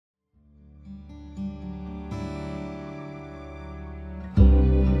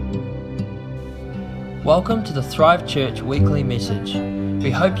Welcome to the Thrive Church weekly message. We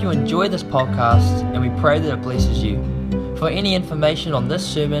hope you enjoy this podcast and we pray that it blesses you. For any information on this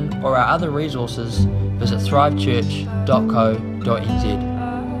sermon or our other resources, visit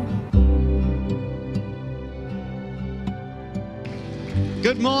thrivechurch.co.nz.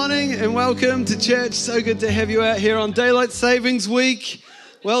 Good morning and welcome to church. So good to have you out here on Daylight Savings Week.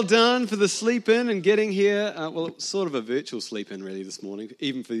 Well done for the sleep in and getting here. Well, it's sort of a virtual sleep in really this morning,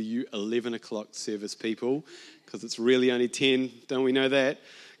 even for you 11 o'clock service people, because it's really only 10. Don't we know that?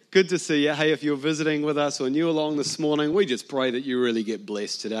 Good to see you. Hey, if you're visiting with us or new along this morning, we just pray that you really get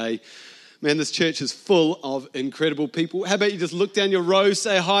blessed today. Man, this church is full of incredible people. How about you just look down your row,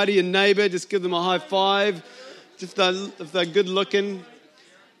 say hi to your neighbour, just give them a high five. If they're good looking,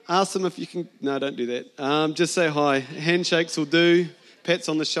 ask them if you can. No, don't do that. Just say hi. Handshakes will do. Pats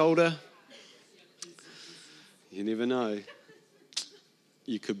on the shoulder. You never know.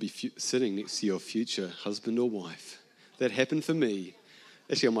 You could be sitting next to your future husband or wife. That happened for me.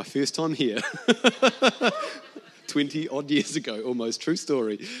 Actually, on my first time here. 20 odd years ago, almost. True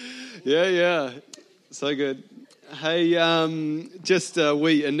story. Yeah. So good. Hey, just a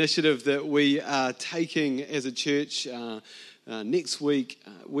wee initiative that we are taking as a church. Next week,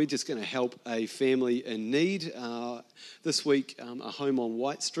 we're just going to help a family in need. This week, a home on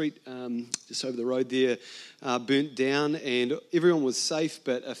White Street, just over the road there, burnt down, and everyone was safe,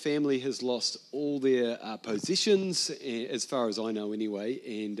 but a family has lost all their possessions, as far as I know anyway,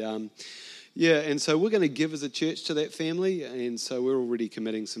 and so we're going to give as a church to that family, and so we're already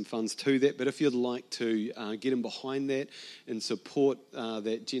committing some funds to that. But if you'd like to get in behind that and support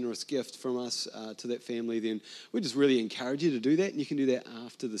that generous gift from us to that family, then we just really encourage you to do that. And you can do that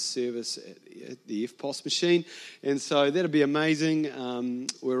after the service at the FPOS machine, and so that'll be amazing.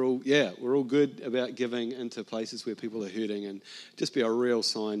 We're all good about giving into places where people are hurting, and just be a real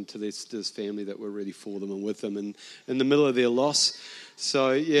sign to this family that we're really for them and with them and in the middle of their loss.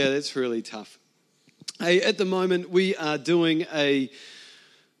 So, that's really tough. Hey, at the moment, we are doing a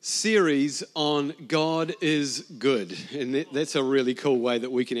series on God is good. And that's a really cool way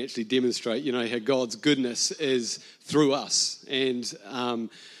that we can actually demonstrate, how God's goodness is through us. And,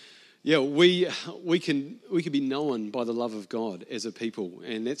 we can be known by the love of God as a people,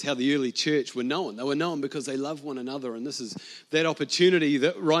 and that's how the early church were known. They were known because they love one another, and this is that opportunity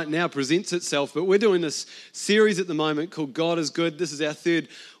that right now presents itself. But we're doing this series at the moment called God is Good. This is our third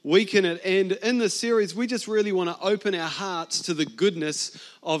week in it, and in this series, we just really want to open our hearts to the goodness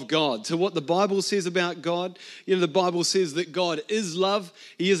of God, to what the Bible says about God. The Bible says that God is love.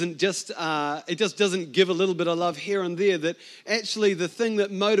 He isn't just, it just doesn't give a little bit of love here and there, that actually the thing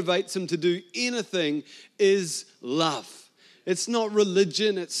that motivates him to do anything is love. It's not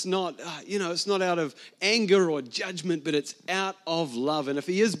religion, it's not, it's not out of anger or judgment, but it's out of love. And if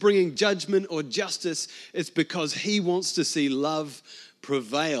he is bringing judgment or justice, it's because he wants to see love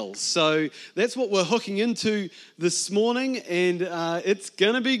prevail. So that's what we're hooking into this morning, and it's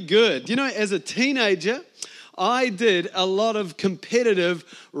going to be good. As a teenager, I did a lot of competitive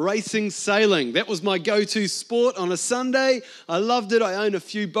racing sailing. That was my go-to sport on a Sunday. I loved it. I owned a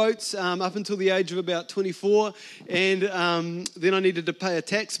few boats up until the age of about 24, and then I needed to pay a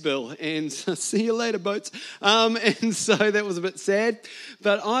tax bill, and see you later, boats. And so that was a bit sad,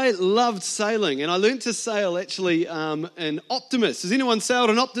 but I loved sailing, and I learned to sail actually an Optimus. Has anyone sailed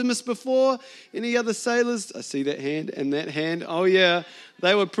an Optimus before? Any other sailors? I see that hand and that hand. Oh yeah.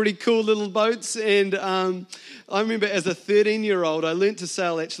 They were pretty cool little boats, and I remember as a 13-year-old, I learnt to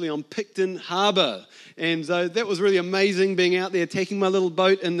sail actually on Picton Harbour, and so that was really amazing being out there, taking my little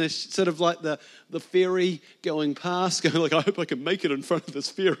boat in the sort of like the ferry going past, going like, I hope I can make it in front of this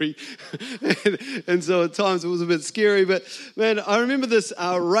ferry. and so at times it was a bit scary, but man, I remember this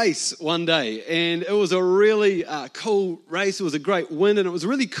race one day, and it was a really cool race. It was a great win, and it was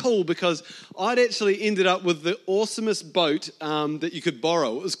really cool because I'd actually ended up with the awesomest boat that you could borrow.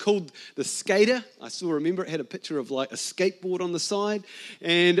 It was called the Skater. I still remember it had a picture of like a skateboard on the side,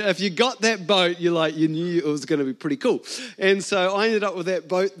 and if you got that boat, you knew it was going to be pretty cool. And so I ended up with that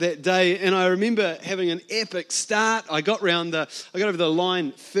boat that day, and I remember having an epic start. I got over the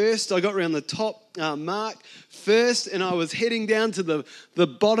line first. I got around the top mark first, and I was heading down to the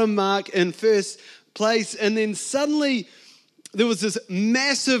bottom mark in first place, and then suddenly there was this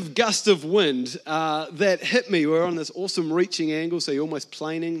massive gust of wind that hit me. We were on this awesome reaching angle, so you're almost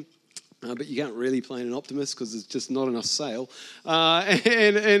planing. But you can't really plane an Optimus because there's just not enough sail. But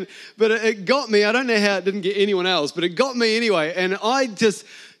it got me. I don't know how it didn't get anyone else, but it got me anyway. And I just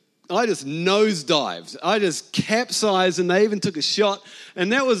nosedived. I just capsized, and they even took a shot.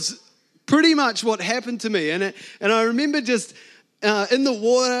 And that was pretty much what happened to me. And I remember just in the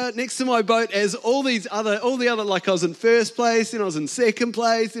water next to my boat as all the other, like I was in first place, then I was in second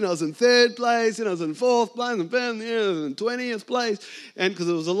place, then I was in third place, then I was in fourth place, and then I was in 20th place, and because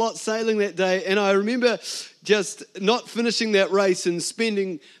there was a lot sailing that day, and I remember just not finishing that race and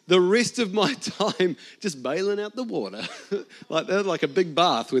spending the rest of my time just bailing out the water, like a big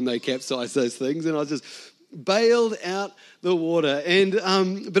bath when they capsize those things, and I was just bailed out the water. And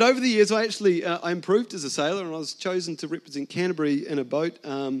but over the years, I improved as a sailor, and I was chosen to represent Canterbury in a boat.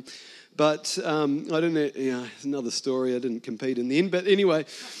 But I don't know. It's another story. I didn't compete in the end. But anyway,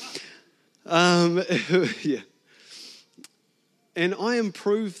 yeah. And I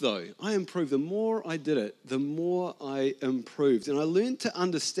improved, though. The more I did it, the more I improved. And I learned to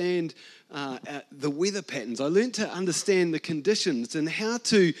understand the weather patterns. I learned to understand the conditions and how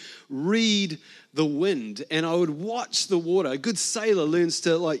to read the wind. And I would watch the water. A good sailor learns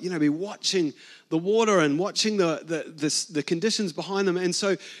to, be watching the water and watching the conditions behind them. And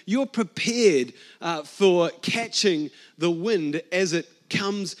so you're prepared for catching the wind as it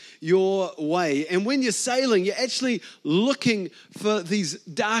comes your way. And when you're sailing, you're actually looking for these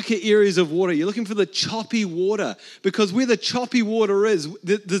darker areas of water. You're looking for the choppy water, because where the choppy water is,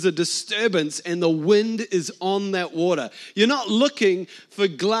 there's a disturbance and the wind is on that water. You're not looking for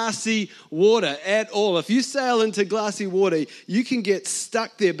glassy water at all. If you sail into glassy water, you can get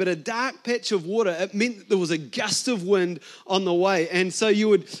stuck there. But a dark patch of water, it meant there was a gust of wind on the way. And so you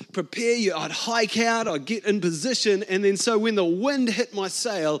would prepare, I'd hike out, I'd get in position, and then so when the wind hit my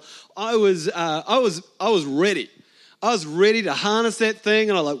sail, I was ready. I was ready to harness that thing,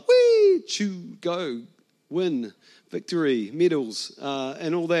 and I was like, whee, chew, go, win, victory, medals,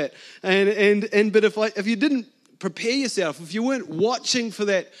 and all that. But if you didn't prepare yourself, if you weren't watching for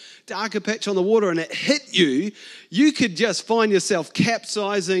that darker patch on the water and it hit you, you could just find yourself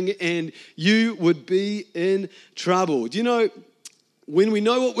capsizing, and you would be in trouble. Do you know, when we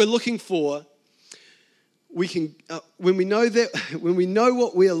know what we're looking for, we can, when we know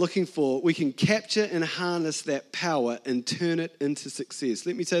what we are looking for, we can capture and harness that power and turn it into success.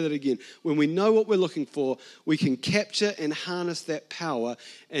 Let me say that again. When we know what we're looking for, we can capture and harness that power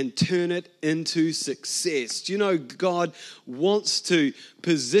and turn it into success. Do you know God wants to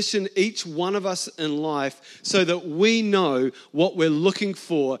position each one of us in life so that we know what we're looking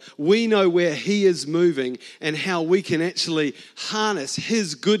for, we know where He is moving, and how we can actually harness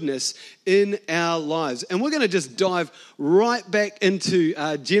His goodness in our lives. And we're going to just dive right back into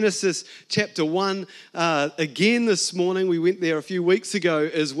Genesis chapter 1 again this morning. We went there a few weeks ago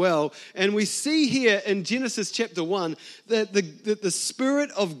as well. And we see here in Genesis chapter 1 that the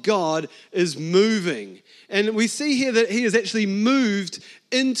Spirit of God is moving. And we see here that He has actually moved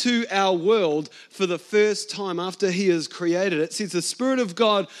into our world for the first time after He has created it. It says the Spirit of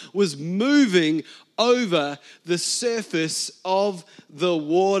God was moving over the surface of the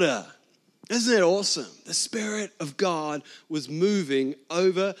water. Isn't that awesome? The Spirit of God was moving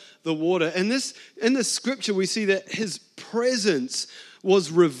over the water. And in this scripture, we see that His presence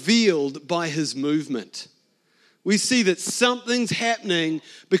was revealed by His movement. We see that something's happening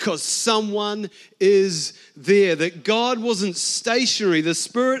because someone is there, that God wasn't stationary. The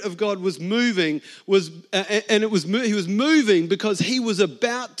Spirit of God was moving, He was moving because He was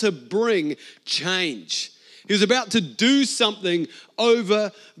about to bring change. He was about to do something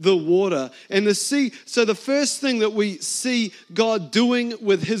over the water. And so the first thing that we see God doing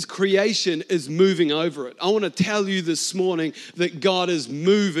with His creation is moving over it. I want to tell you this morning that God is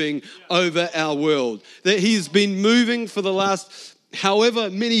moving over our world. That He's been moving for the last however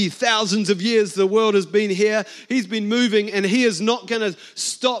many thousands of years the world has been here. He's been moving, and He is not going to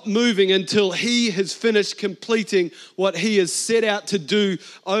stop moving until He has finished completing what He has set out to do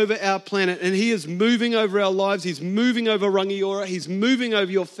over our planet. And He is moving over our lives. He's moving over Rangiora. He's moving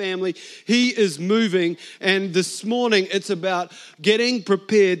over your family. He is moving. And this morning, it's about getting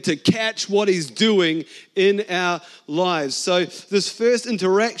prepared to catch what He's doing in our lives. So this first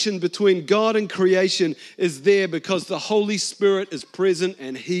interaction between God and creation is there because the Holy Spirit is present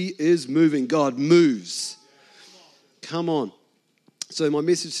and He is moving. God moves. Come on. So my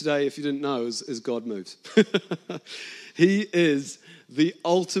message today, if you didn't know, is God moves. He is the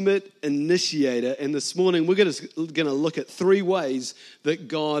ultimate initiator. And this morning we're going to look at 3 ways that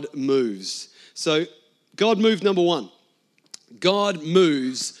God moves. So God moved, number 1. God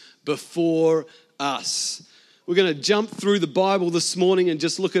moves before us. We're going to jump through the Bible this morning and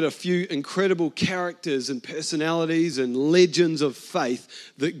just look at a few incredible characters and personalities and legends of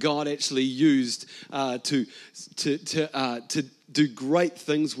faith that God actually used to do great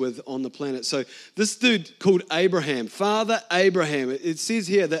things with on the planet. So this dude called Abraham, Father Abraham, it says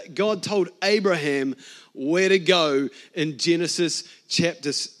here that God told Abraham where to go in Genesis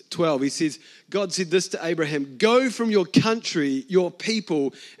chapter 12. He says, God said this to Abraham, go from your country, your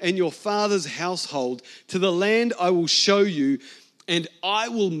people, and your father's household to the land I will show you, and I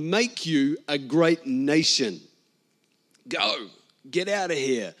will make you a great nation. Go, get out of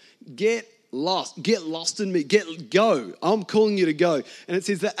here, get lost in me, go. I'm calling you to go. And it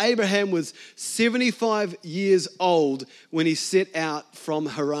says that Abraham was 75 years old when he set out from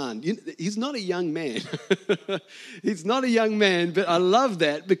Haran. He's not a young man. He's not a young man, but I love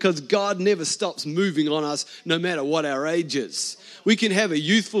that because God never stops moving on us no matter what our age is. We can have a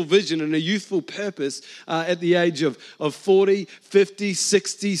youthful vision and a youthful purpose at the age of 40, 50,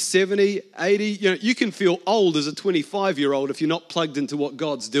 60, 70, 80. You can feel old as a 25-year-old if you're not plugged into what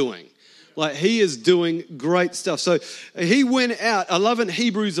God's doing. Like, he is doing great stuff. So he went out. I love in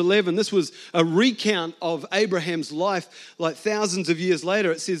Hebrews 11, this was a recount of Abraham's life, like thousands of years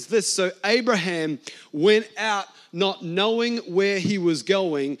later. It says this, so Abraham went out not knowing where he was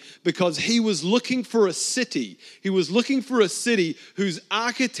going because he was looking for a city. He was looking for a city whose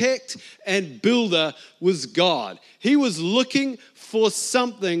architect and builder was God. He was looking for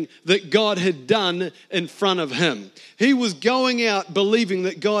something that God had done in front of him. He was going out believing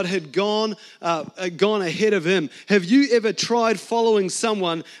that God had gone ahead of him. Have you ever tried following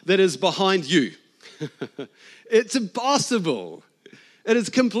someone that is behind you? It's impossible. It is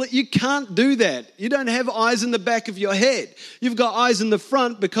complete. You can't do that. You don't have eyes in the back of your head. You've got eyes in the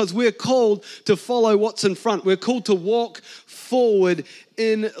front because we're called to follow what's in front. We're called to walk forward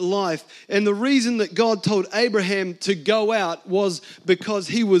in life. And the reason that God told Abraham to go out was because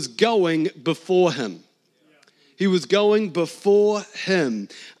he was going before him. He was going before him.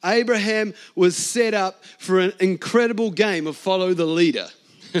 Abraham was set up for an incredible game of follow the leader.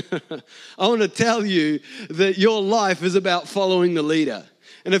 I want to tell you that your life is about following the leader.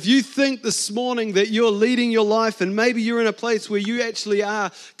 And if you think this morning that you're leading your life and maybe you're in a place where you actually are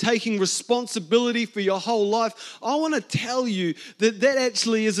taking responsibility for your whole life, I want to tell you that that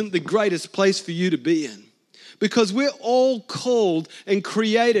actually isn't the greatest place for you to be in. Because we're all called and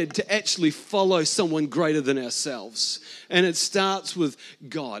created to actually follow someone greater than ourselves. And it starts with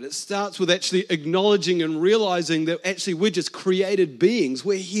God. It starts with actually acknowledging and realizing that actually we're just created beings.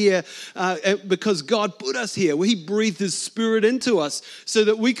 We're here because God put us here. He breathed His Spirit into us so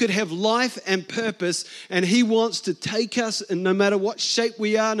that we could have life and purpose. And He wants to take us, and no matter what shape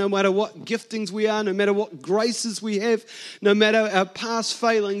we are, no matter what giftings we are, no matter what graces we have, no matter our past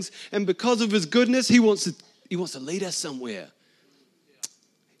failings, and because of His goodness, He wants to lead us somewhere.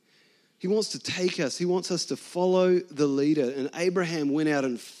 He wants to take us. He wants us to follow the leader. And Abraham went out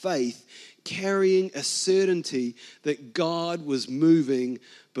in faith, carrying a certainty that God was moving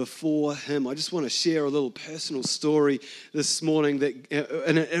before him. I just want to share a little personal story this morning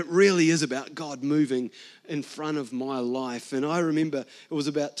and it really is about God moving in front of my life. And I remember it was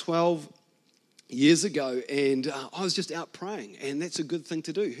about 12 years ago, and I was just out praying, and that's a good thing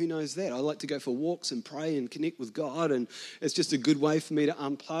to do. Who knows that? I like to go for walks and pray and connect with God, and it's just a good way for me to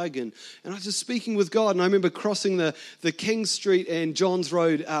unplug. And I was just speaking with God, and I remember crossing the King Street and Johns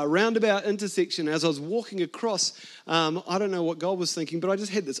Road roundabout intersection. As I was walking across, I don't know what God was thinking, but I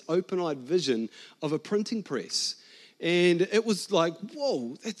just had this open-eyed vision of a printing press. And it was like,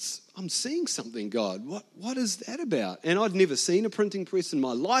 whoa, I'm seeing something, God. What is that about? And I'd never seen a printing press in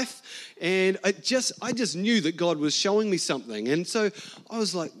my life. And I just knew that God was showing me something. And so I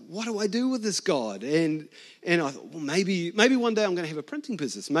was like, what do I do with this, God? And I thought, well, maybe one day I'm going to have a printing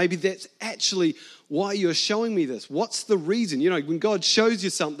business. Maybe that's actually why you're showing me this. What's the reason? You know, when God shows you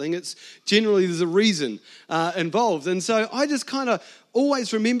something, it's generally there's a reason involved. And so I just kind of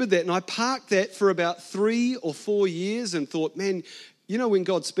always remembered that, and I parked that for about 3 or 4 years and thought, man, you know when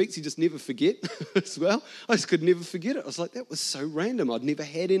God speaks, you just never forget as well. I just could never forget it. I was like, that was so random. I'd never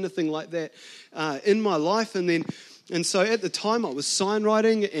had anything like that in my life. And so at the time, I was sign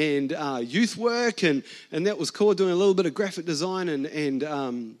writing and youth work, and that was cool, doing a little bit of graphic design and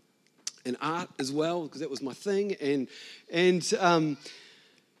art as well, because that was my thing.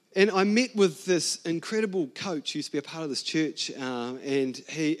 And I met with this incredible coach who used to be a part of this church, and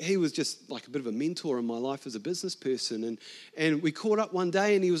he was just like a bit of a mentor in my life as a business person. And we caught up one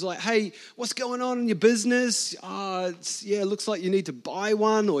day, and he was like, hey, what's going on in your business? It looks like you need to buy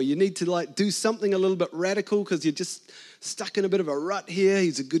one, or you need to like do something a little bit radical because you're just stuck in a bit of a rut here.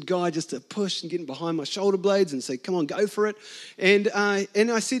 He's a good guy just to push and get behind my shoulder blades and say, come on, go for it. And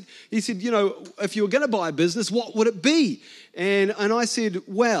he said, you know, if you were going to buy a business, what would it be? And I said,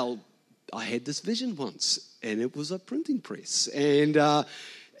 well, I had this vision once, and it was a printing press. And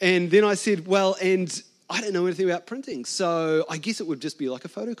then I said, well, and I don't know anything about printing, so I guess it would just be like a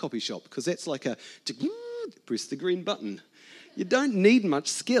photocopy shop, because that's like a press the green button. You don't need much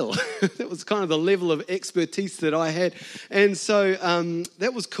skill. That was kind of the level of expertise that I had. And so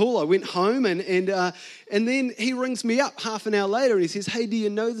that was cool. I went home and then he rings me up half an hour later and he says, hey, do you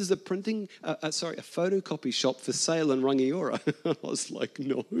know there's a photocopy shop for sale in Rangiora? I was like,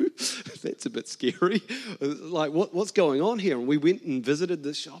 no, that's a bit scary. Like, what's going on here? And we went and visited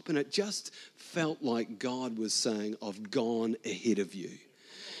the shop, and it just felt like God was saying, I've gone ahead of you.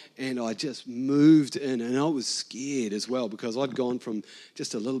 And I just moved in, and I was scared as well, because I'd gone from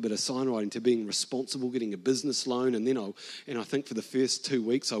just a little bit of signwriting to being responsible, getting a business loan, and then I think for the first 2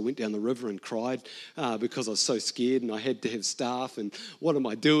 weeks I went down the river and cried because I was so scared, and I had to have staff, and what am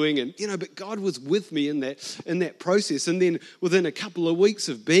I doing? And but God was with me in that process. And then within a couple of weeks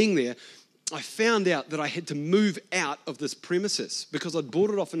of being there, I found out that I had to move out of this premises because I'd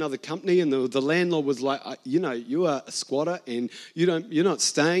bought it off another company, and the landlord was like, you are a squatter and you're not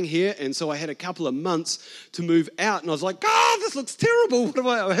staying here. And so I had a couple of months to move out, and I was like, God, this looks terrible.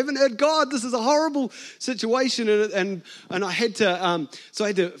 I haven't heard God. This is a horrible situation. And I had to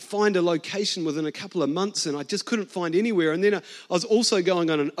find a location within a couple of months, and I just couldn't find anywhere. And then I was also going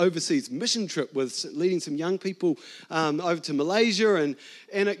on an overseas mission trip leading some young people over to Malaysia, and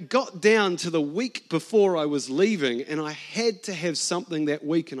it got down to the week before I was leaving, and I had to have something that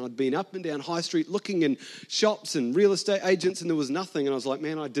week, and I'd been up and down High Street looking in shops and real estate agents, and there was nothing. And I was like,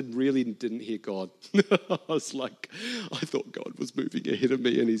 man, I didn't hear God. I was like, I thought God was moving ahead of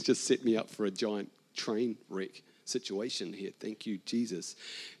me, and he's just set me up for a giant train wreck situation here. Thank you, Jesus.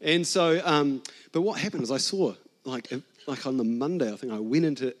 And so, but what happened is I saw, like on the Monday, I think I went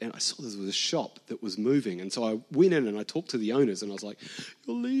into, and I saw there was a shop that was moving. And so I went in and I talked to the owners, and I was like,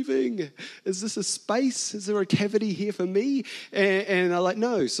 you're leaving. Is this a space? Is there a cavity here for me? And they're like,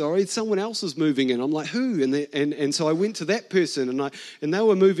 no, sorry, someone else is moving in. I'm like, who? And so I went to that person, and they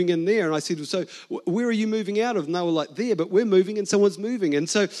were moving in there. And I said, so where are you moving out of? And they were like, there, but we're moving and someone's moving. And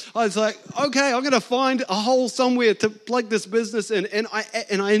so I was like, okay, I'm going to find a hole somewhere to plug this business in. And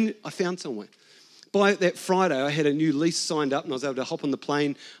I found somewhere. By that Friday, I had a new lease signed up, and I was able to hop on the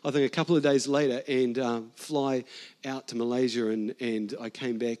plane, I think a couple of days later, and fly out to Malaysia. And I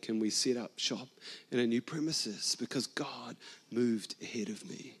came back, and we set up shop in a new premises because God moved ahead of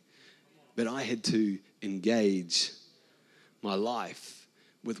me. But I had to engage my life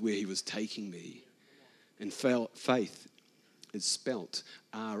with where he was taking me. And faith is spelt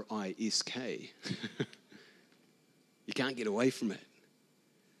R-I-S-K. You can't get away from it.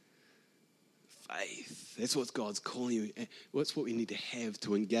 Faith. That's what God's calling you. That's what we need to have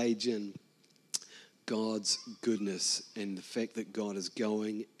to engage in God's goodness and the fact that God is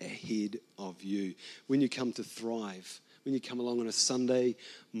going ahead of you. When you come to Thrive, when you come along on a Sunday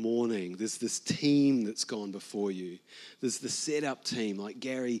morning, there's this team that's gone before you. There's the setup team, like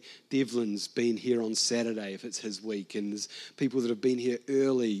Gary Devlin's been here on Saturday if it's his week, and there's people that have been here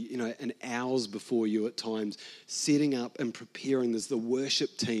early, and hours before you at times, setting up and preparing. There's the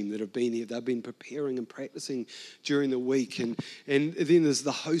worship team that have been here. They've been preparing and practicing during the week, and then there's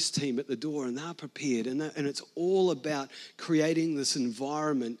the host team at the door, and they're prepared, and it's all about creating this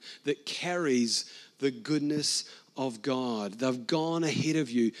environment that carries the goodness of God. They've gone ahead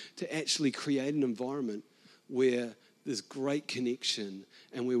of you to actually create an environment where there's great connection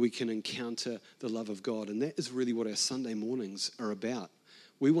and where we can encounter the love of God. And that is really what our Sunday mornings are about.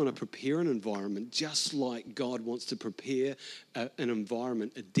 We want to prepare an environment just like God wants to prepare an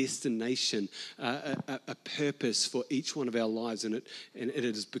environment, a destination, a purpose for each one of our lives. And it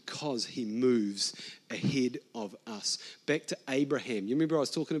is because he moves ahead of us. Back to Abraham. You remember I was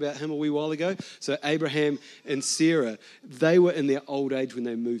talking about him a wee while ago? So Abraham and Sarah, they were in their old age when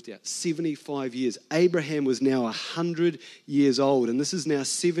they moved out, 75 years. Abraham was now 100 years old, and this is now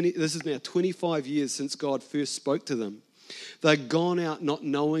 25 years since God first spoke to them. They'd gone out not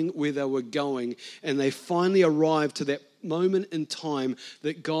knowing where they were going, and they finally arrived to that moment in time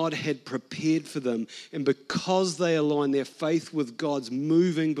that God had prepared for them. And because they aligned their faith with God's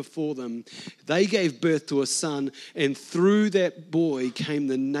moving before them, they gave birth to a son, and through that boy came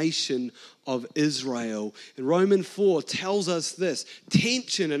the nation of Israel. And Romans 4 tells us this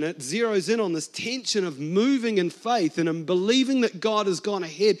tension, and it zeroes in on this tension of moving in faith and in believing that God has gone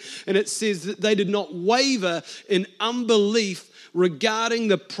ahead. And it says that they did not waver in unbelief regarding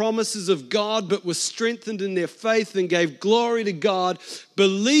the promises of God, but were strengthened in their faith and gave glory to God,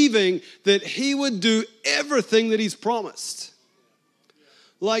 believing that he would do everything that he's promised.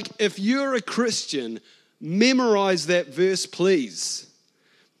 Like, if you're a Christian, memorize that verse, please.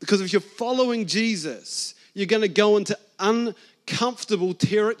 Because if you're following Jesus, you're going to go into uncomfortable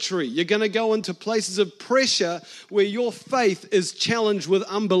territory. You're going to go into places of pressure where your faith is challenged with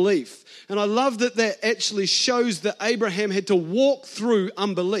unbelief. And I love that actually shows that Abraham had to walk through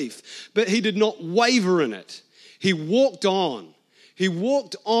unbelief, but he did not waver in it. He walked on. He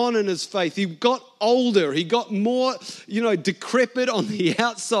walked on in his faith. He got older. He got more, decrepit on the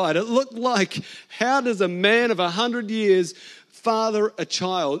outside. It looked like, how does a man of 100 years father a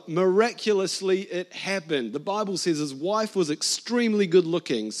child? Miraculously, it happened. The Bible says his wife was extremely good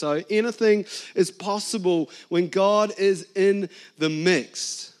looking. So anything is possible when God is in the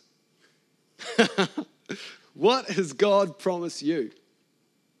mix. What has God promised you?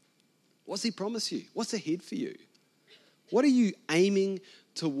 What's he promised you? What's ahead for you? What are you aiming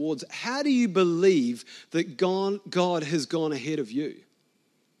towards? How do you believe that God has gone ahead of you?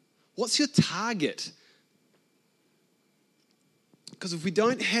 What's your target? Because if we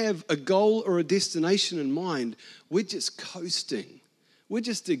don't have a goal or a destination in mind, we're just coasting. We're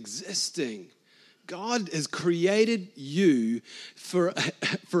just existing. God has created you for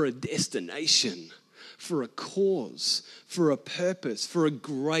a destination, for a cause, for a purpose, for a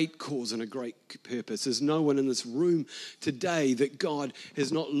great cause and a great purpose. There's no one in this room today that God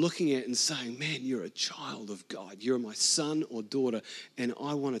is not looking at and saying, man, you're a child of God. You're my son or daughter, and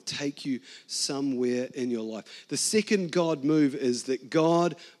I want to take you somewhere in your life. The second God move is that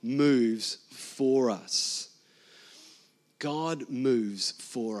God moves for us. God moves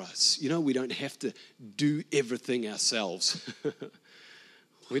for us. We don't have to do everything ourselves.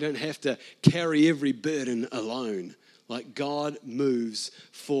 We don't have to carry every burden alone. Like God moves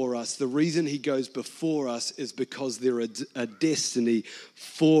for us. The reason he goes before us is because there is a destiny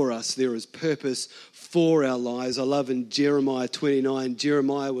for us. There is purpose for our lives. I love in Jeremiah 29,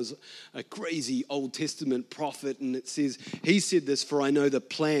 Jeremiah was a crazy Old Testament prophet, and it says, he said this, for I know the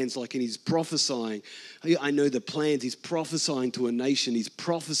plans, like, and he's prophesying. I know the plans. He's prophesying to a nation. He's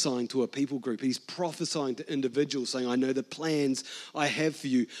prophesying to a people group. He's prophesying to individuals, saying, I know the plans I have for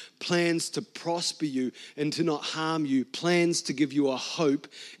you, plans to prosper you and to not harm you, plans to give you a hope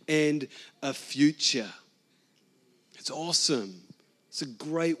and a future. It's awesome. It's a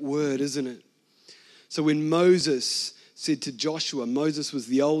great word, isn't it? So when Moses said to Joshua, Moses was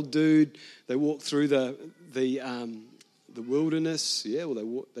the old dude. They walked through the wilderness. Yeah,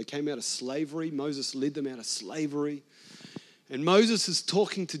 well, they came out of slavery. Moses led them out of slavery. And Moses is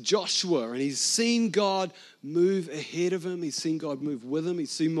talking to Joshua, and he's seen God move ahead of him. He's seen God move with him.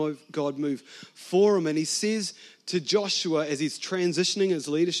 He's seen God move for him. And he says to Joshua, as he's transitioning his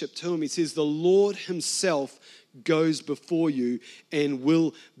leadership to him, he says, the Lord himself goes before you and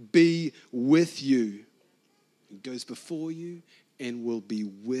will be with you. He goes before you and will be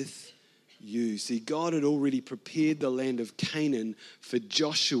with you. See, God had already prepared the land of Canaan for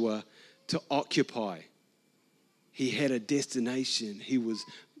Joshua to occupy. He had a destination. He was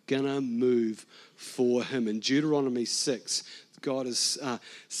going to move for him. In Deuteronomy 6, God is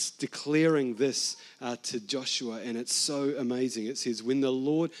declaring this to Joshua, and it's so amazing. It says, when the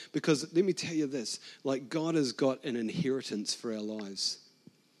Lord, because let me tell you this, like God has got an inheritance for our lives.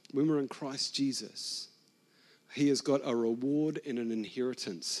 When we're in Christ Jesus, he has got a reward and an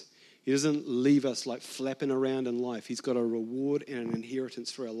inheritance. He doesn't leave us like flapping around in life. He's got a reward and an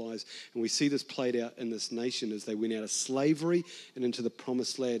inheritance for our lives. And we see this played out in this nation as they went out of slavery and into the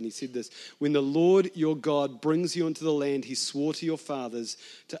promised land. And he said this, when the Lord your God brings you into the land he swore to your fathers,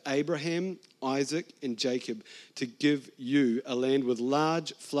 to Abraham, Isaac, and Jacob, to give you a land with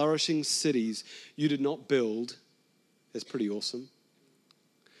large, flourishing cities you did not build. That's pretty awesome.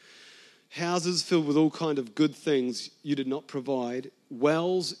 Houses filled with all kind of good things you did not provide,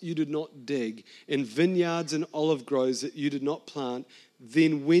 wells you did not dig, and vineyards and olive groves that you did not plant,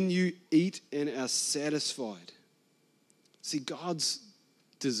 then when you eat and are satisfied. See, God's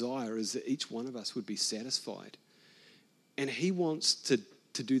desire is that each one of us would be satisfied. And he wants to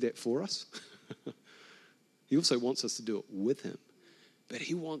do that for us. He also wants us to do it with him. But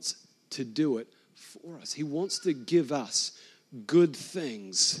he wants to do it for us. He wants to give us good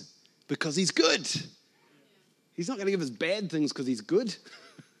things because he's good. He's not going to give us bad things because he's good.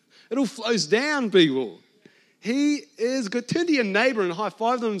 It all flows down, people. He is good. Turn to your neighbor and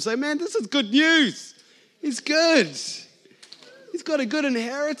high-five them and say, man, this is good news. He's good. He's got a good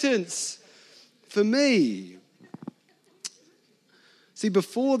inheritance for me. See,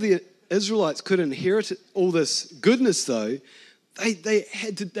 before the Israelites could inherit all this goodness, though,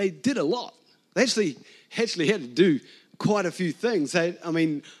 they did a lot. They actually had to do quite a few things.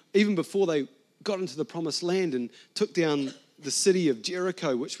 Even before they got into the promised land and took down the city of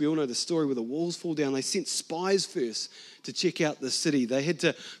Jericho, which we all know the story where the walls fall down, they sent spies first to check out the city. They had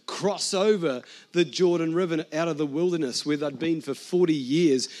to cross over the Jordan River out of the wilderness where they'd been for 40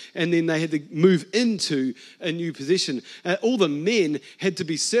 years, and then they had to move into a new position. All the men had to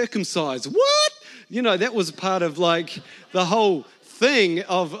be circumcised. What? You know, that was part of like the whole thing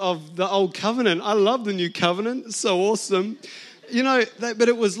of the old covenant. I love the new covenant. It's so awesome. You know, but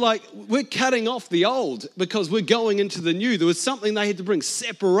it was like we're cutting off the old because we're going into the new. There was something they had to bring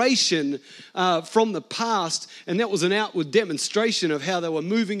separation from the past, and that was an outward demonstration of how they were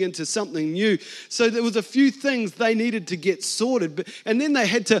moving into something new. So there was a few things they needed to get sorted, and then they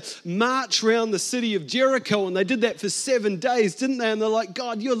had to march around the city of Jericho, and they did that for 7 days, didn't they? And they're like,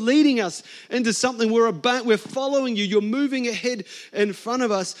 God, you're leading us into something. We're following you. You're moving ahead in front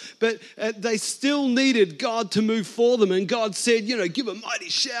of us, but they still needed God to move for them, and God said, you know, give a mighty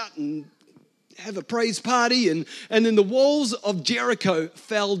shout and have a praise party. And then the walls of Jericho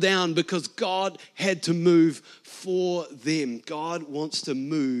fell down because God had to move for them. God wants to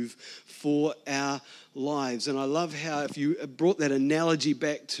move for our lives. And I love how if you brought that analogy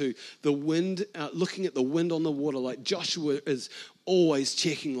back to the wind, looking at the wind on the water, like Joshua is always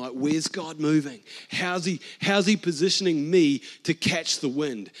checking, like, where's God moving? How's he positioning me to catch the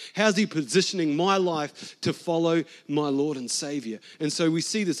wind? How's he positioning my life to follow my Lord and Savior? And so we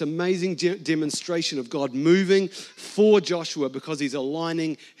see this amazing demonstration of God moving for Joshua because he's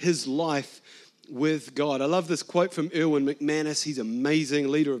aligning his life with God. I love this quote from Erwin McManus. He's an amazing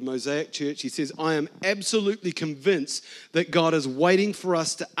leader of Mosaic Church. He says, I am absolutely convinced that God is waiting for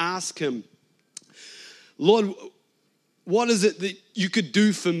us to ask him, Lord, what is it that you could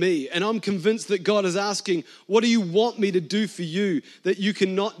do for me? And I'm convinced that God is asking, what do you want me to do for you that you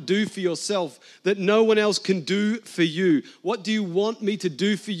cannot do for yourself, that no one else can do for you? What do you want me to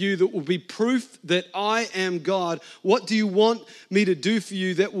do for you that will be proof that I am God? What do you want me to do for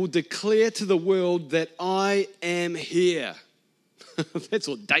you that will declare to the world that I am here? That's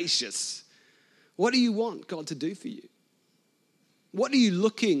audacious. What do you want God to do for you? What are you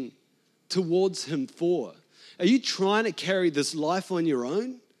looking towards him for? Are you trying to carry this life on your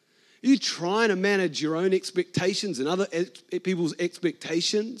own? Are you trying to manage your own expectations and other people's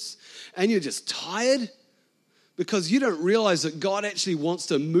expectations, and you're just tired because you don't realize that God actually wants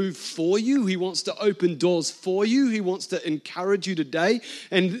to move for you? He wants to open doors for you. He wants to encourage you today,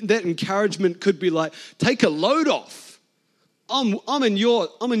 and that encouragement could be like, take a load off. I'm in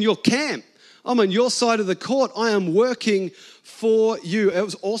your camp. I'm on your side of the court. I am working for you. It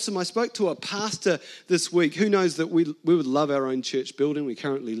was awesome. I spoke to a pastor this week. Who knows that we would love our own church building. We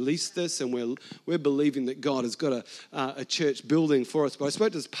currently lease this, and we're believing that God has got a church building for us. But I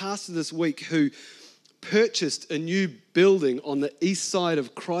spoke to this pastor this week who purchased a new building on the east side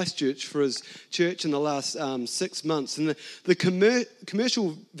of Christchurch for his church in the last 6 months. And the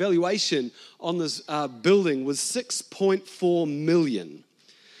commercial valuation on this building was $6.4 million.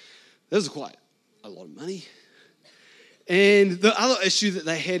 That was quite a lot of money. And the other issue that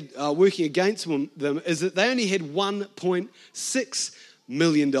they had working against them is that they only had $1.6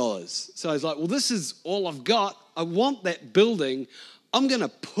 million. So I was like, well, this is all I've got. I want that building. I'm going to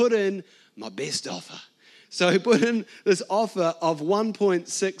put in my best offer. So I put in this offer of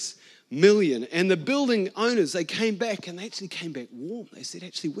 $1.6 million. And the building owners, they came back, and they actually came back warm. They said,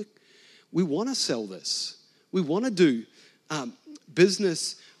 actually, we want to sell this. We want to do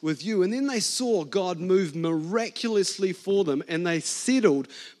business with you. And then they saw God move miraculously for them, and they settled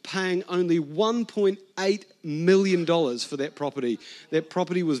paying only $1.8 million for that property. That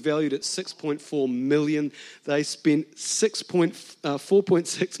property was valued at $6.4 million. They spent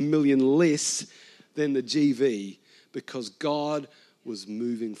 $4.6 million less than the GV because God was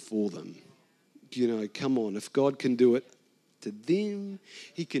moving for them. You know, come on, if God can do it to them,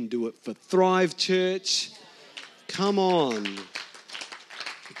 he can do it for Thrive Church. Come on.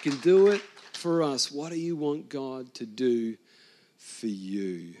 He can do it for us. What do you want God to do for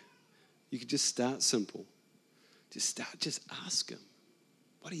you? You could just start simple. Just ask him.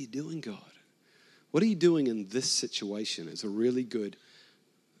 What are you doing, God? What are you doing in this situation? It's a really good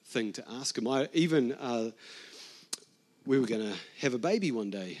thing to ask him. We were going to have a baby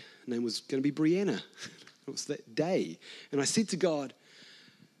one day. Her name was going to be Brianna. It was that day. And I said to God,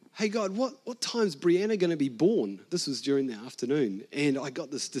 hey, God, what time's Brianna going to be born? This was during the afternoon. And I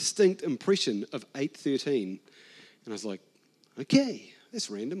got this distinct impression of 8:13. And I was like, okay, that's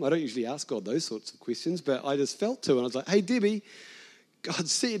random. I don't usually ask God those sorts of questions, but I just felt to. And I was like, hey, Debbie, God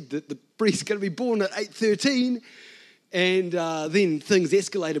said that the breast's going to be born at 8:13. And then things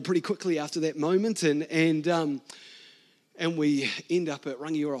escalated pretty quickly after that moment. And we end up at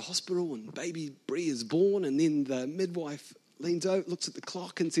Rangiora Hospital, and baby Bree is born. And then the midwife leans over, looks at the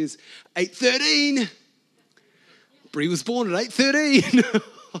clock and says, 8:13. Bree was born at 8:13.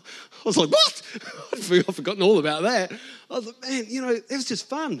 I was like, what? I've forgotten all about that. I was like, man, it was just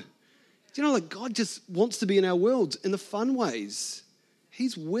fun. God just wants to be in our world in the fun ways.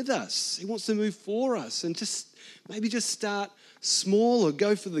 He's with us. He wants to move for us, and maybe start small or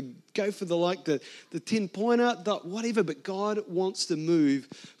go for the 10-pointer, whatever. But God wants to move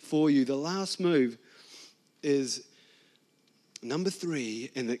for you. The last move is number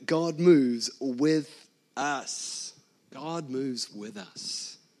 3, and that God moves with us. God moves with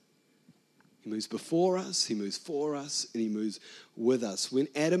us. He moves before us, He moves for us, and He moves with us. When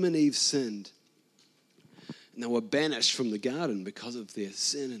Adam and Eve sinned, and they were banished from the garden because of their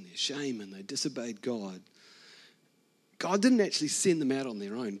sin and their shame, and they disobeyed God, God didn't actually send them out on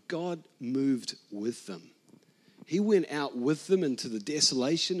their own. God moved with them. He went out with them into the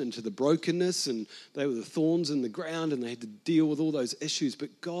desolation, into the brokenness, and they were the thorns in the ground, and they had to deal with all those issues.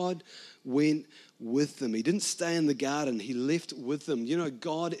 But God went with them. He didn't stay in the garden. He left with them.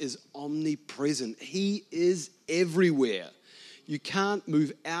 God is omnipresent. He is everywhere. You can't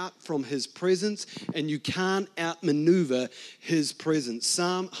move out from His presence, and you can't outmaneuver His presence.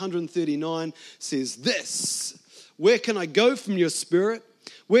 Psalm 139 says this: where can I go from your spirit?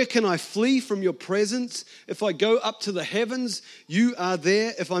 Where can I flee from your presence? If I go up to the heavens, you are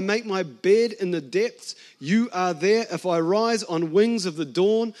there. If I make my bed in the depths, you are there. If I rise on wings of the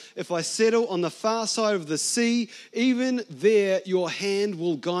dawn, if I settle on the far side of the sea, even there your hand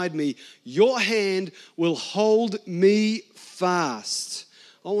will guide me. Your hand will hold me fast.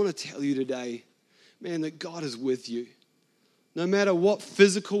 I want to tell you today, man, that God is with you. No matter what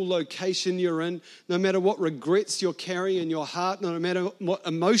physical location you're in, no matter what regrets you're carrying in your heart, no matter what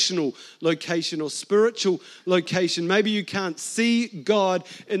emotional location or spiritual location, maybe you can't see God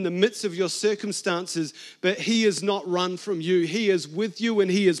in the midst of your circumstances, but He has not run from you. He is with you,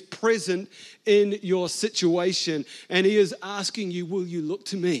 and He is present in your situation. And He is asking you, will you look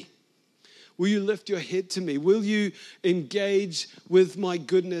to me? Will you lift your head to me? Will you engage with my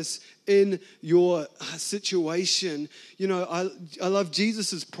goodness in your situation? I love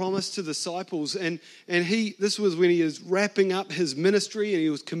Jesus' promise to the disciples, and this was when He was wrapping up His ministry, and He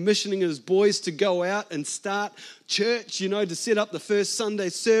was commissioning His boys to go out and start church, to set up the first Sunday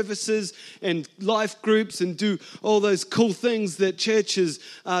services and life groups and do all those cool things that churches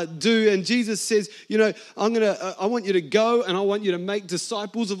do. And Jesus says, I want you to go, and I want you to make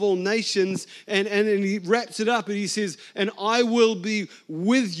disciples of all nations. And He wraps it up, and He says, and I will be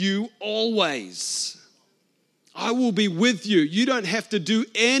with you always. I will be with you. You don't have to do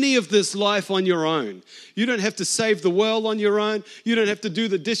any of this life on your own. You don't have to save the world on your own. You don't have to do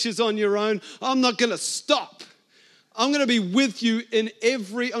the dishes on your own. I'm not going to stop. I'm going to be with you I'm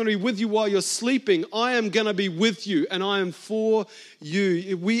going to be with you while you're sleeping. I am going to be with you, and I am for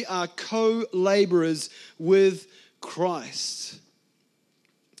you. We are co-laborers with Christ.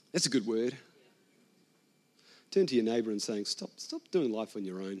 That's a good word. Turn to your neighbor and saying, stop doing life on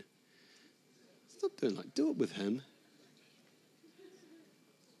your own. Stop doing life. Do it with Him.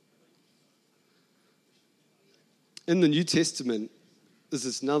 In the New Testament, there's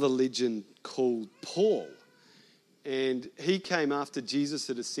this another legend called Paul. And he came after Jesus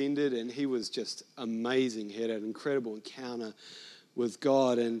had ascended, and he was just amazing. He had an incredible encounter with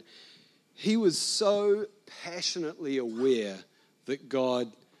God. And he was so passionately aware that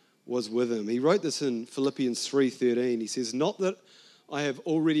God was with him. He wrote this in Philippians 3:13. He says, not that I have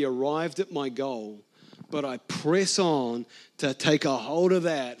already arrived at my goal, but I press on to take a hold of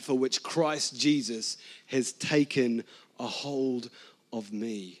that for which Christ Jesus has taken a hold of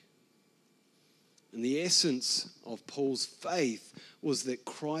me. And the essence of Paul's faith was that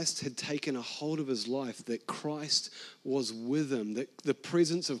Christ had taken a hold of his life, that Christ was with him, that the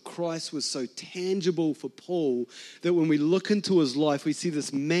presence of Christ was so tangible for Paul that when we look into his life, we see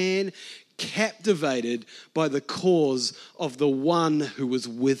this man captivated by the cause of the one who was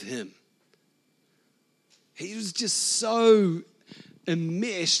with him. He was just so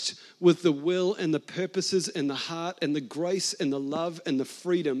enmeshed with the will and the purposes and the heart and the grace and the love and the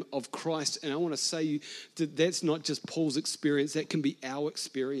freedom of Christ. And I want to say that that's not just Paul's experience, that can be our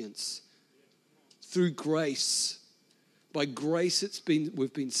experience. Through grace. By grace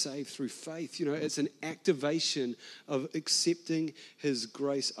we've been saved through faith. It's an activation of accepting His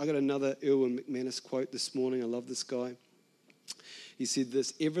grace. I got another Erwin McManus quote this morning. I love this guy. He said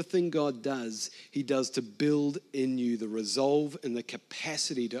this: everything God does, He does to build in you the resolve and the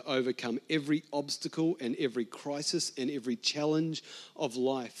capacity to overcome every obstacle and every crisis and every challenge of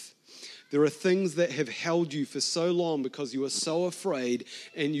life. There are things that have held you for so long because you are so afraid,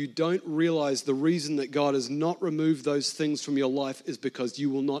 and you don't realize the reason that God has not removed those things from your life is because you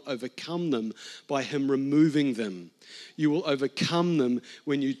will not overcome them by Him removing them. You will overcome them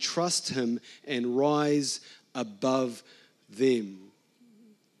when you trust Him and rise above them.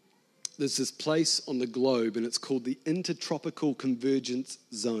 There's this place on the globe, and it's called the Intertropical Convergence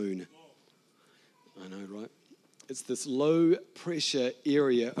Zone. I know, right? It's this low pressure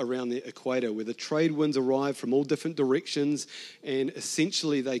area around the equator where the trade winds arrive from all different directions, and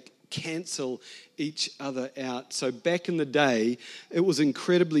essentially they cancel each other out. So back in the day, it was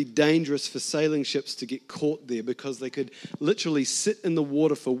incredibly dangerous for sailing ships to get caught there because they could literally sit in the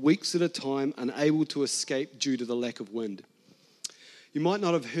water for weeks at a time, unable to escape due to the lack of wind. You might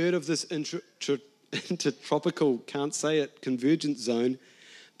not have heard of this intertropical, can't say it, convergence zone,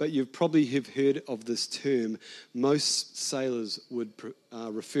 but you probably have heard of this term. Most sailors would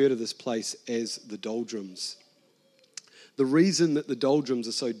refer to this place as the doldrums. The reason that the doldrums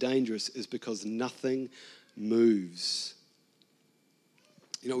are so dangerous is because nothing moves.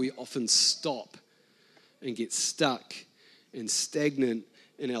 You know, we often stop and get stuck and stagnant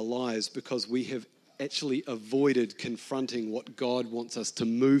in our lives because we have actually avoided confronting what God wants us to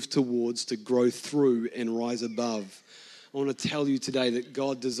move towards, to grow through and rise above. I want to tell you today that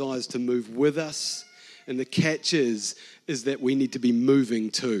God desires to move with us, and the catch is that we need to be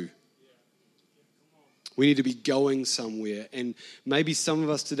moving too. We need to be going somewhere, and maybe some of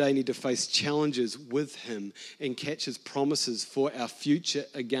us today need to face challenges with Him and catch His promises for our future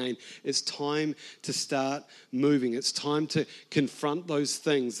again. It's time to start moving. It's time to confront those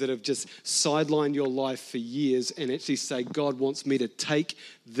things that have just sidelined your life for years and actually say, God wants me to take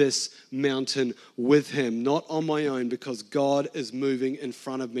this mountain with Him, not on my own, because God is moving in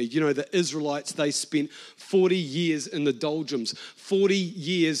front of me. You know, the Israelites, they spent 40 years in the doldrums, 40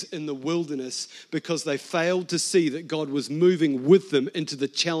 years in the wilderness because they failed to see that God was moving with them into the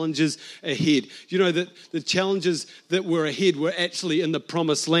challenges ahead. You know that the challenges that were ahead were actually in the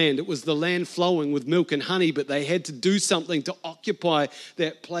promised land. It was the land flowing with milk and honey, but they had to do something to occupy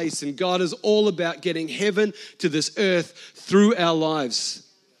that place. And God is all about getting heaven to this earth through our lives.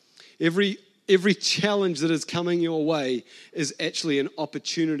 Every challenge that is coming your way is actually an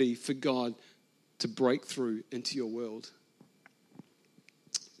opportunity for God to break through into your world.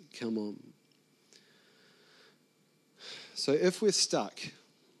 Come on. So if we're stuck,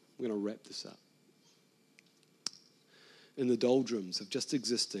 we're going to wrap this up. In the doldrums of just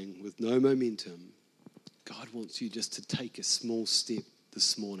existing with no momentum, God wants you just to take a small step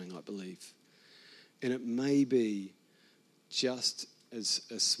this morning, I believe. And it may be just as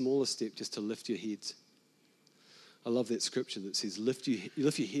a smaller step just to lift your heads. I love that scripture that says, lift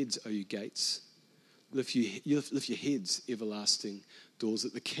your heads, O you gates. Lift your heads, everlasting doors,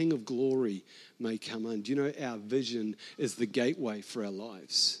 that the King of glory may come in. Do you know our vision is the gateway for our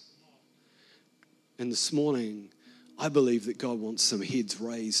lives? And this morning, I believe that God wants some heads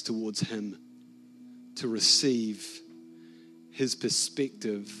raised towards Him to receive His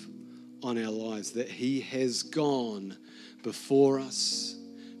perspective on our lives, that He has gone before us,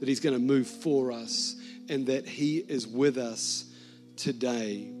 that He's going to move for us, and that He is with us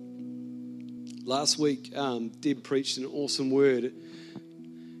today. Last week, Deb preached an awesome word,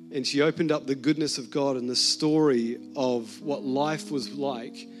 and she opened up the goodness of God and the story of what life was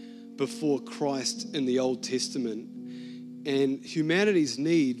like before Christ in the Old Testament, and humanity's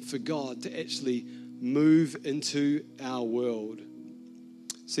need for God to actually move into our world.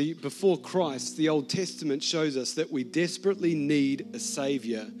 See, before Christ, the Old Testament shows us that we desperately need a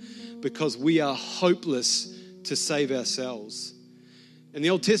Savior because we are hopeless to save ourselves. And the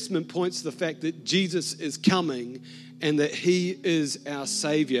Old Testament points to the fact that Jesus is coming and that He is our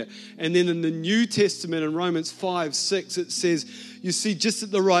Savior. And then in the New Testament, in Romans 5:6, it says, you see, just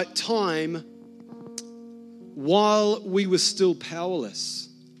at the right time, while we were still powerless,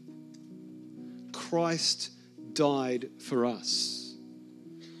 Christ died for us.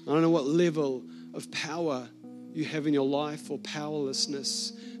 I don't know what level of power you have in your life or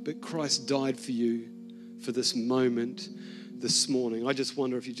powerlessness, but Christ died for you for this moment this morning. I just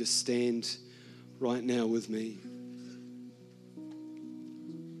wonder if you just stand right now with me.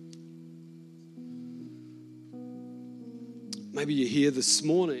 Maybe you're here this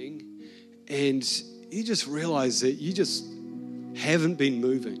morning and you just realize that you just haven't been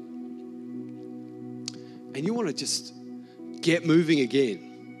moving. And you want to just get moving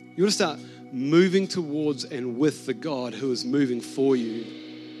again. You want to start moving towards and with the God who is moving for you.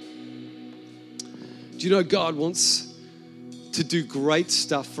 Do you know God wants to do great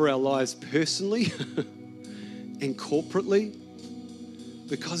stuff for our lives personally and corporately?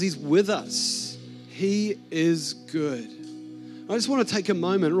 because He's with us. He is good. I just want to take a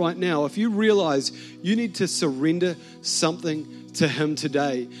moment right now. If you realize you need to surrender something to Him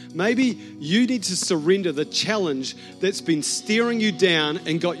today, maybe you need to surrender the challenge that's been staring you down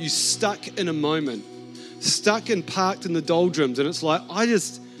and got you stuck in a moment, stuck and parked in the doldrums. And it's like, I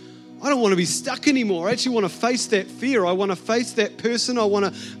don't want to be stuck anymore. I actually want to face that fear. I want to face that person. I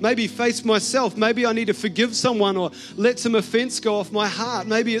want to maybe face myself. Maybe I need to forgive someone or let some offense go off my heart.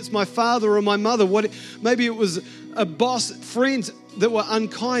 Maybe it's my father or my mother. Maybe it was a boss, friends that were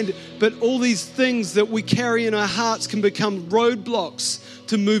unkind. But all these things that we carry in our hearts can become roadblocks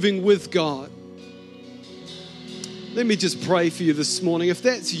to moving with God. Let me just pray for you this morning. If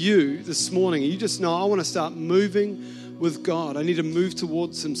that's you this morning, you just know, I want to start moving with God. I need to move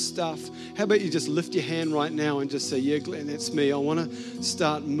towards some stuff. How about you just lift your hand right now and just say, yeah, Glen, that's me. I want to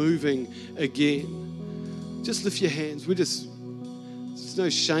start moving again. Just lift your hands. There's no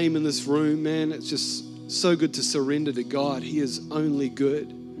shame in this room, man. It's just so good to surrender to God. He is only good.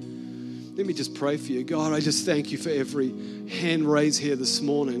 Let me just pray for you. God, I just thank you for every hand raised here this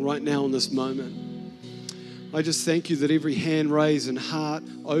morning, right now in this moment. I just thank you that every hand raised and heart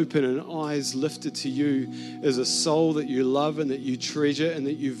open and eyes lifted to you is a soul that you love and that you treasure and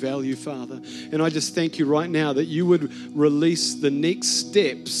that you value, Father. And I just thank you right now that you would release the next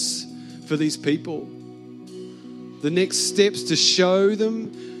steps for these people. The next steps to show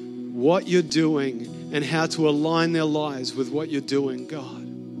them what you're doing and how to align their lives with what you're doing,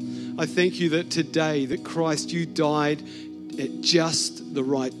 God. I thank you that today, that Christ, you died at just the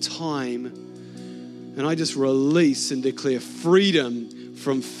right time. And I just release and declare freedom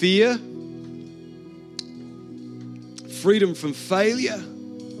from fear, freedom from failure,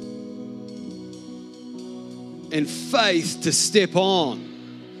 and faith to step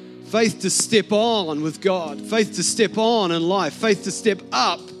on. Faith to step on with God. Faith to step on in life. Faith to step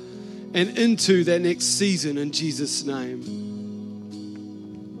up and into that next season in Jesus' name.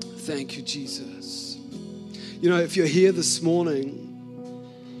 Thank you, Jesus. You know, if you're here this morning,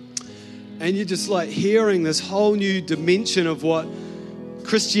 and you're just like hearing this whole new dimension of what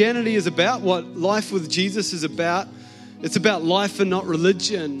Christianity is about, what life with Jesus is about. It's about life and not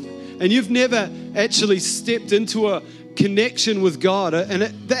religion. And you've never actually stepped into a connection with God. And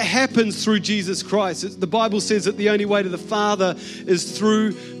that happens through Jesus Christ. The Bible says that the only way to the Father is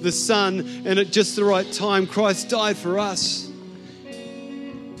through the Son. And at just the right time, Christ died for us.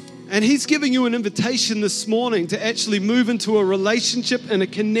 And He's giving you an invitation this morning to actually move into a relationship and a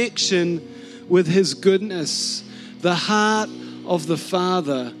connection with His goodness, the heart of the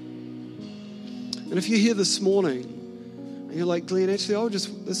Father. And if you're here this morning and you're like, Glen, actually,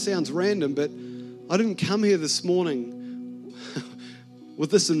 this sounds random, but I didn't come here this morning with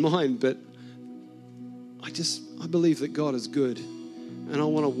this in mind, but I believe that God is good and I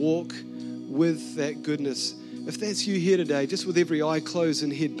want to walk with that goodness. If that's you here today, just with every eye closed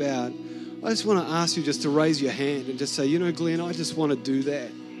and head bowed, I just want to ask you just to raise your hand and just say, you know, Glen, I just want to do that.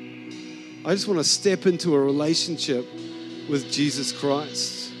 I just want to step into a relationship with Jesus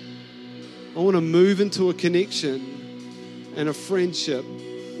Christ. I want to move into a connection and a friendship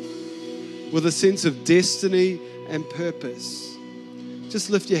with a sense of destiny and purpose.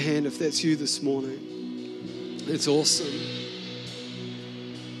 Just lift your hand if that's you this morning. It's awesome.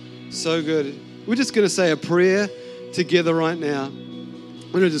 So good. We're just going to say a prayer together right now.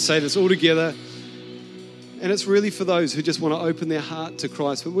 We're going to just say this all together. And it's really for those who just want to open their heart to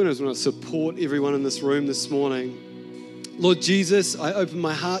Christ. But we just want to support everyone in this room this morning. Lord Jesus, I open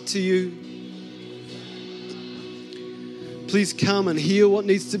my heart to you. Please come and heal what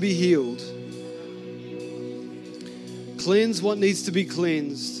needs to be healed. Cleanse what needs to be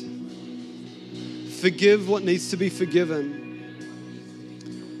cleansed. Forgive what needs to be forgiven.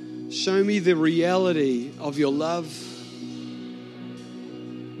 Show me the reality of your love.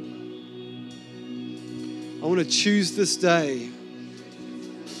 I want to choose this day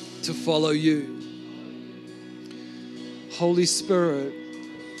to follow you. Holy Spirit,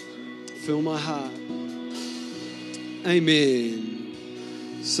 fill my heart.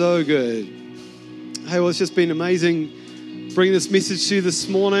 Amen. So good. Hey, well, it's just been amazing bringing this message to you this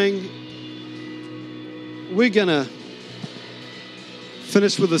morning. We're going to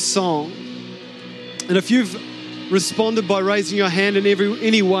finish with a song. And if you've responded by raising your hand in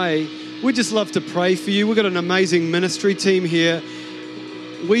any way, we'd just love to pray for you. We've got an amazing ministry team here.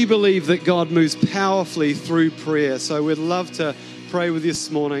 We believe that God moves powerfully through prayer. So we'd love to pray with you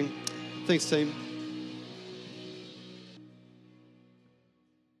this morning. Thanks, team.